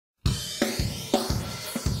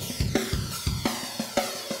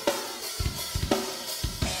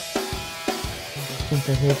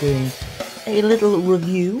Shinto here doing a little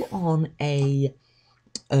review on a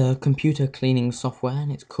computer cleaning software,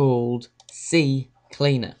 and it's called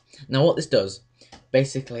CCleaner. Now what this does,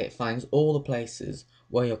 basically it finds all the places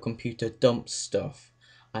where your computer dumps stuff,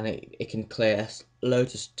 and it can clear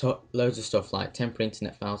loads of stuff like temporary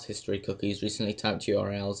internet files, history, cookies, recently typed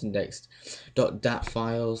URLs, indexed .dat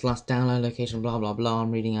files, last download location, blah blah blah.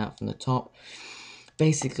 I'm reading out from the top.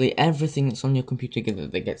 Basically everything that's on your computer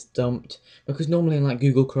that gets dumped, because normally in like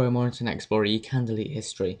Google Chrome or Internet Explorer you can delete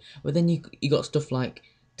history, but then you got stuff like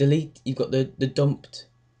you've got the dumped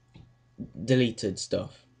deleted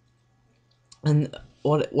stuff. And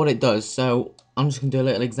what it does, so I'm just gonna do a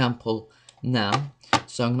little example now.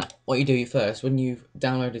 So what you do first, when you've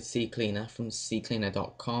downloaded CCleaner from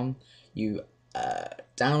CCleaner.com, you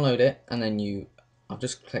download it, and then I've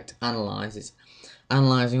just clicked analyze. It's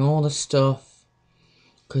analyzing all the stuff,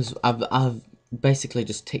 because I've basically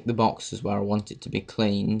just ticked the boxes where I want it to be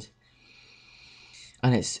cleaned,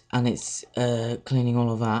 and it's cleaning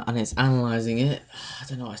all of that, and it's analysing it. I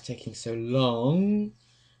don't know why it's taking so long,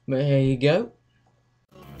 but here you go.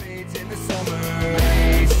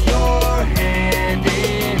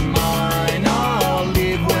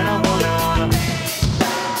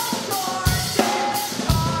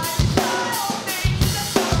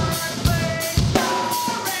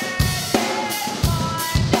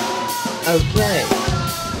 Okay,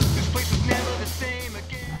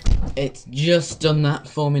 it's just done that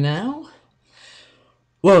for me now.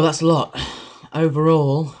 Whoa, that's a lot.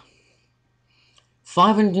 Overall,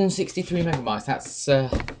 563 megabytes. That's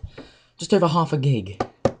just over half a gig.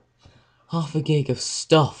 Half a gig of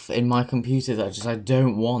stuff in my computer that I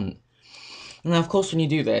don't want. Now, of course, when you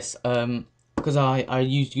do this, because I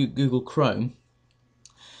use Google Chrome,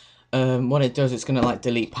 what it does, it's gonna like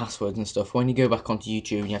delete passwords and stuff. When you go back onto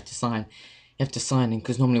YouTube, you have to sign in,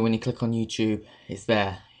 because normally when you click on YouTube, it's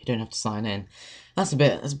there. You don't have to sign in. That's a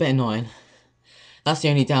bit annoying. That's the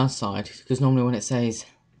only downside, because normally when it says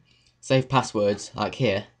save passwords, like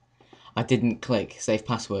here, I didn't click save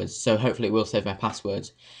passwords, so hopefully it will save my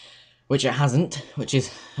passwords, which it hasn't, which is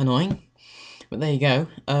annoying. But there you go.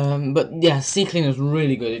 But yeah, CCleaner is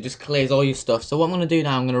really good. It just clears all your stuff. So what I'm going to do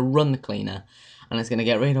now, I'm going to run the cleaner, and it's going to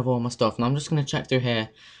get rid of all my stuff. And I'm just going to check through here,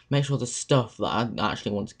 make sure the stuff that I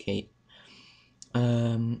actually want to keep.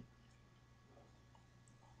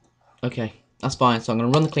 Okay, that's fine. So I'm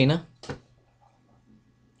going to run the cleaner.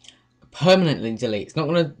 Permanently delete. It's not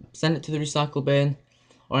going to send it to the recycle bin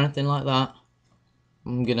or anything like that.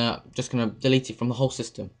 I'm just gonna delete it from the whole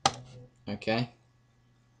system. Okay.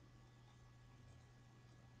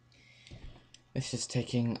 This is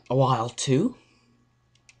taking a while too.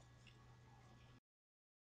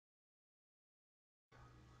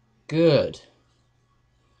 Good.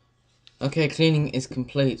 Okay, cleaning is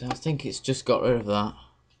complete. I think it's just got rid of that.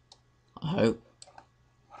 I hope.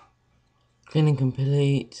 Cleaning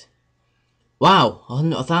complete. Wow,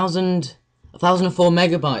 1,004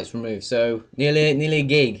 megabytes removed. So nearly a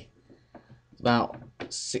gig. About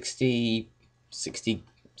 60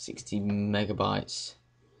 megabytes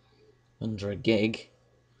under a gig.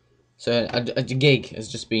 So a gig has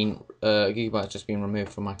just been a gigabyte has just been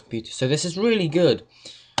removed from my computer. So this is really good.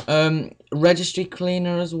 Registry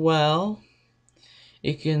cleaner as well.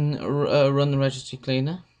 You can run the registry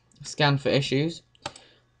cleaner. Scan for issues.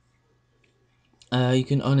 You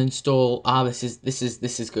can uninstall.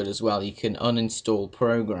 This is good as well. You can uninstall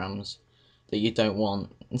programs that you don't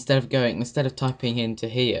want. Instead of typing into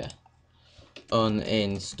here,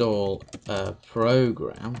 uninstall a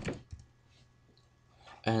program,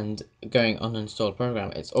 and going uninstall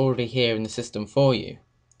program, it's already here in the system for you,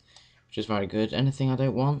 which is very good. Anything I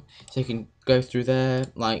don't want, so you can go through there,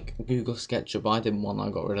 like Google SketchUp. I didn't want.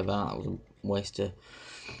 I got rid of that. That was a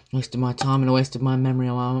waste of my time and a waste of my memory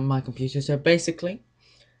on my computer. So basically,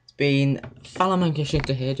 it's been Falamanca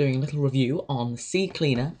Shinto here doing a little review on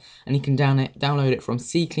CCleaner, and you can download it from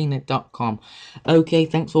CCleaner.com. Okay,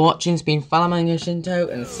 thanks for watching. It's been Falamanca Shinto,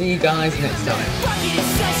 and see you guys next time.